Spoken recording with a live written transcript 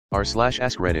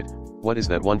r/AskReddit, what is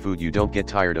that one food you don't get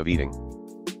tired of eating?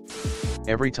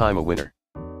 Every time a winner.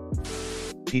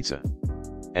 Pizza.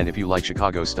 And if you like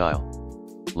Chicago style.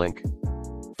 Link.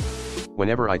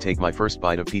 Whenever I take my first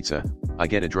bite of pizza, I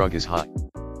get a drug is high.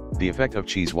 The effect of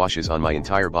cheese washes on my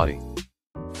entire body.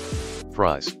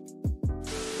 Fries.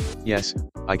 Yes,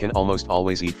 I can almost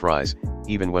always eat fries,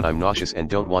 even when I'm nauseous and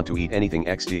don't want to eat anything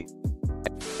XD.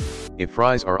 If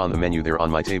fries are on the menu, they're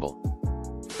on my table.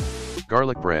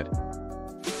 Garlic bread.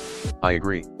 I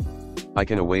agree. I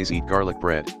can always eat garlic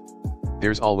bread.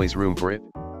 There's always room for it.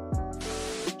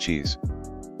 Cheese.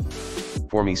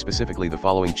 For me specifically the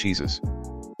following cheeses.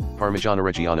 Parmigiano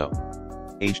Reggiano.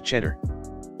 Aged cheddar.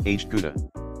 Aged Gouda.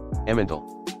 Emmental.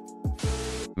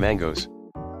 Mangoes.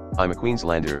 I'm a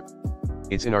Queenslander.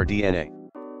 It's in our DNA.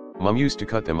 Mum used to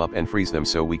cut them up and freeze them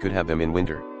so we could have them in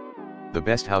winter. The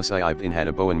best house I lived in had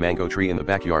a bow and mango tree in the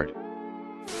backyard.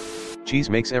 Cheese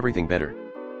makes everything better.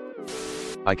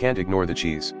 I can't ignore the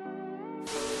cheese.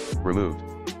 Removed.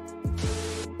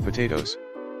 Potatoes.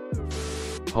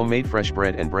 Homemade fresh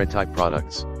bread and bread type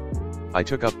products. I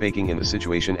took up baking in the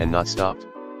situation and not stopped.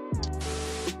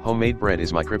 Homemade bread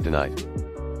is my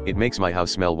kryptonite. It makes my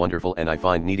house smell wonderful and I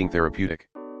find kneading therapeutic.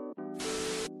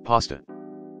 Pasta.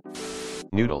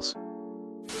 Noodles.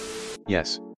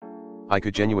 Yes. I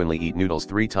could genuinely eat noodles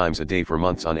 3 times a day for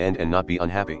months on end and not be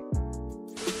unhappy.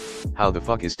 How the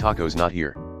fuck is tacos not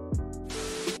here?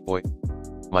 Oi.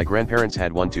 My grandparents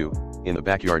had one too, in the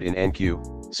backyard in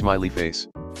NQ, smiley face.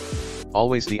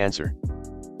 Always the answer.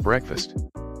 Breakfast.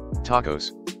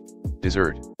 Tacos.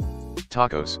 Dessert.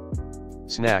 Tacos.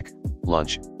 Snack,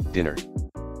 lunch, dinner.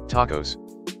 Tacos.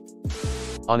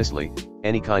 Honestly,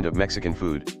 any kind of Mexican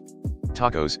food.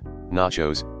 Tacos,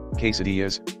 nachos,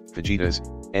 quesadillas, fajitas,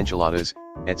 enchiladas,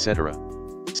 etc.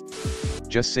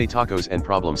 Just say tacos and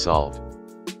problem solved.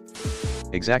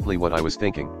 Exactly what I was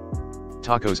thinking.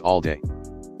 Tacos all day.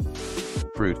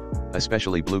 Fruit,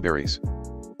 especially blueberries.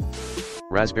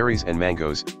 Raspberries and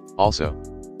mangoes, also.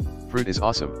 Fruit is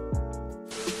awesome.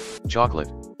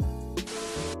 Chocolate.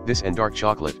 This and dark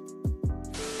chocolate.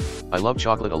 I love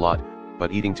chocolate a lot,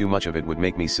 but eating too much of it would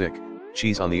make me sick.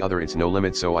 Cheese on the other, it's no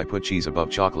limit, so I put cheese above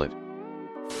chocolate.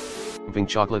 Pink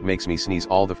chocolate makes me sneeze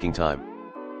all the fucking time.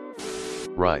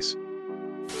 Rice.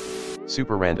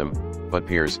 Super random, but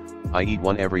pears, I eat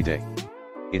one every day.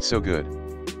 It's so good.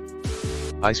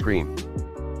 Ice cream.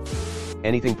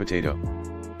 Anything potato.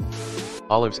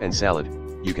 Olives and salad,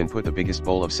 you can put the biggest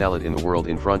bowl of salad in the world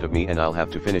in front of me and I'll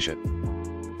have to finish it.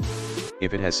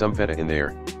 If it has some feta in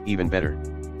there, even better.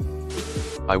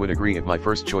 I would agree if my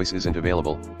first choice isn't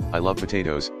available. I love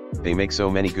potatoes, they make so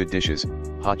many good dishes.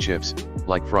 Hot chips,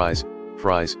 like fries,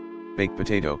 baked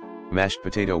potato, mashed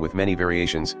potato with many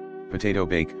variations, potato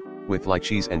bake, with like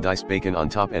cheese and diced bacon on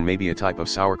top and maybe a type of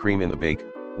sour cream in the bake,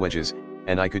 wedges,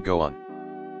 and I could go on.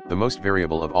 The most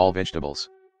variable of all vegetables.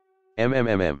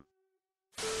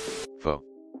 Pho.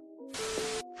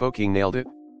 Pho King nailed it.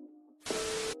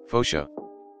 Pho.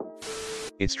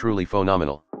 It's truly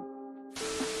phenomenal.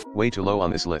 Way too low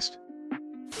on this list.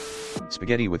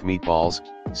 Spaghetti with meatballs,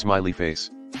 smiley face.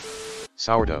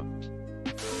 Sourdough.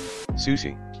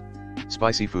 Sushi.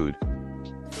 Spicy food.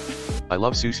 I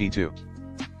love sushi too.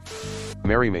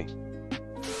 Marry me.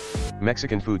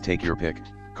 Mexican food, take your pick.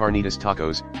 Carnitas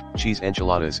tacos, cheese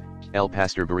enchiladas, el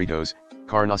pastor burritos,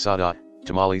 carne asada,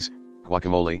 tamales,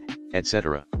 guacamole,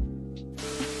 etc.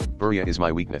 Burrito is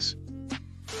my weakness.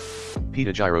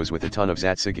 Pita gyros with a ton of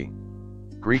tzatziki.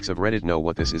 Greeks of Reddit know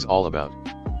what this is all about.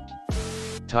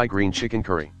 Thai green chicken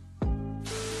curry.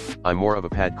 I'm more of a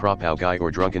pad kra pao guy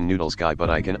or drunken noodles guy, but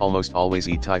I can almost always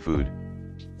eat Thai food.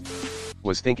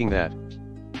 Was thinking that.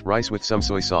 Rice with some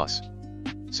soy sauce.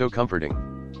 So comforting.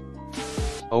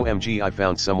 OMG, I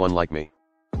found someone like me.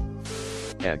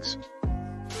 Eggs.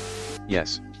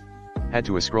 Yes. Had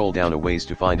to scroll down a ways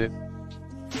to find it.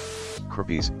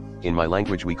 Kruppies, in my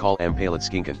language we call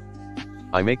palet-skinken.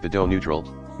 I make the dough neutral,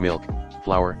 milk,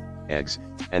 flour, eggs,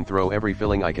 and throw every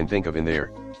filling I can think of in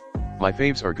there. My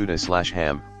faves are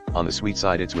Gouda/ham, on the sweet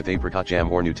side it's with apricot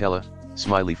jam or Nutella,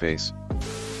 smiley face.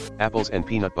 Apples and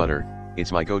peanut butter,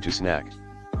 it's my go-to snack.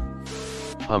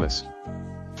 Hummus.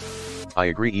 I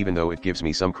agree, even though it gives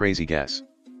me some crazy gas.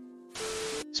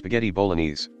 Spaghetti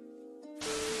bolognese.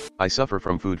 I suffer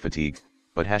from food fatigue,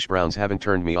 but hash browns haven't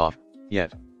turned me off,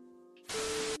 yet.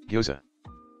 Gyoza.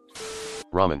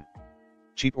 Ramen.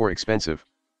 Cheap or expensive?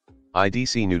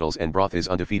 IDC noodles and broth is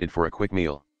undefeated for a quick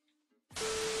meal.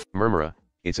 Murmura,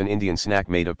 it's an Indian snack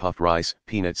made of puffed rice,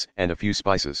 peanuts, and a few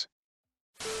spices.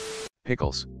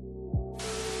 Pickles.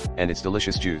 And its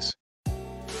delicious juice.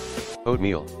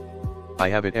 Oatmeal. I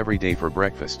have it every day for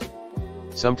breakfast.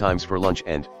 Sometimes for lunch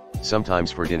and,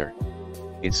 sometimes for dinner.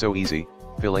 It's so easy,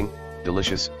 filling,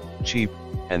 delicious, cheap,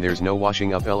 and there's no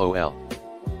washing up lol.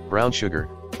 Brown sugar,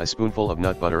 a spoonful of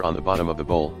nut butter on the bottom of the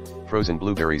bowl, frozen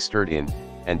blueberries stirred in,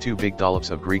 and 2 big dollops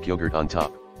of Greek yogurt on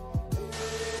top.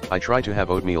 I try to have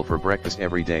oatmeal for breakfast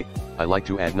every day. I like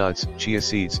to add nuts, chia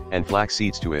seeds, and flax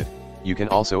seeds to it. You can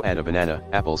also add a banana,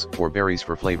 apples, or berries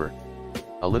for flavor.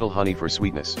 A little honey for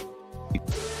sweetness.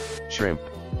 Shrimp.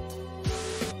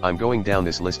 I'm going down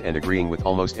this list and agreeing with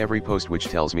almost every post which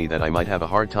tells me that I might have a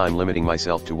hard time limiting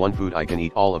myself to one food. I can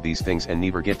eat all of these things and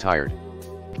never get tired.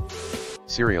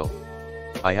 Cereal.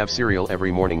 I have cereal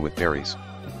every morning with berries.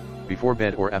 Before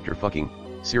bed or after fucking,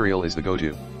 cereal is the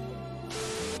go-to.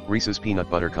 Reese's Peanut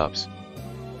Butter Cups.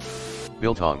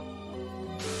 Biltong.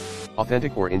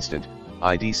 Authentic or instant,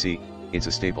 IDC, it's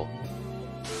a staple.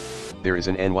 There is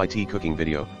an NYT cooking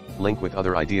video, link with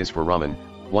other ideas for ramen,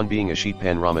 one being a sheet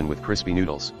pan ramen with crispy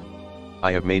noodles.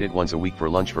 I have made it once a week for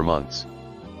lunch for months.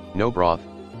 No broth,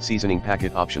 seasoning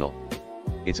packet optional.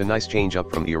 It's a nice change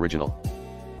up from the original.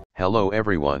 Hello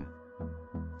everyone.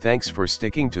 Thanks for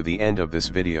sticking to the end of this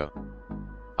video.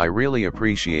 I really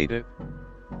appreciate it.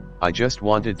 I just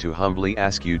wanted to humbly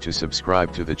ask you to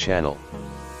subscribe to the channel.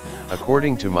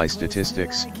 According to my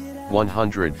statistics,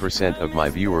 100% of my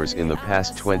viewers in the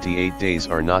past 28 days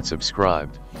are not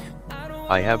subscribed.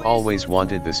 I have always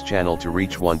wanted this channel to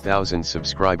reach 1000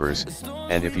 subscribers,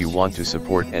 and if you want to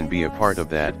support and be a part of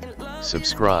that,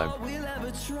 subscribe.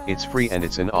 It's free and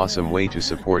it's an awesome way to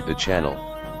support the channel.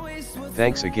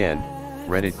 Thanks again,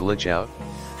 Reddit glitch out.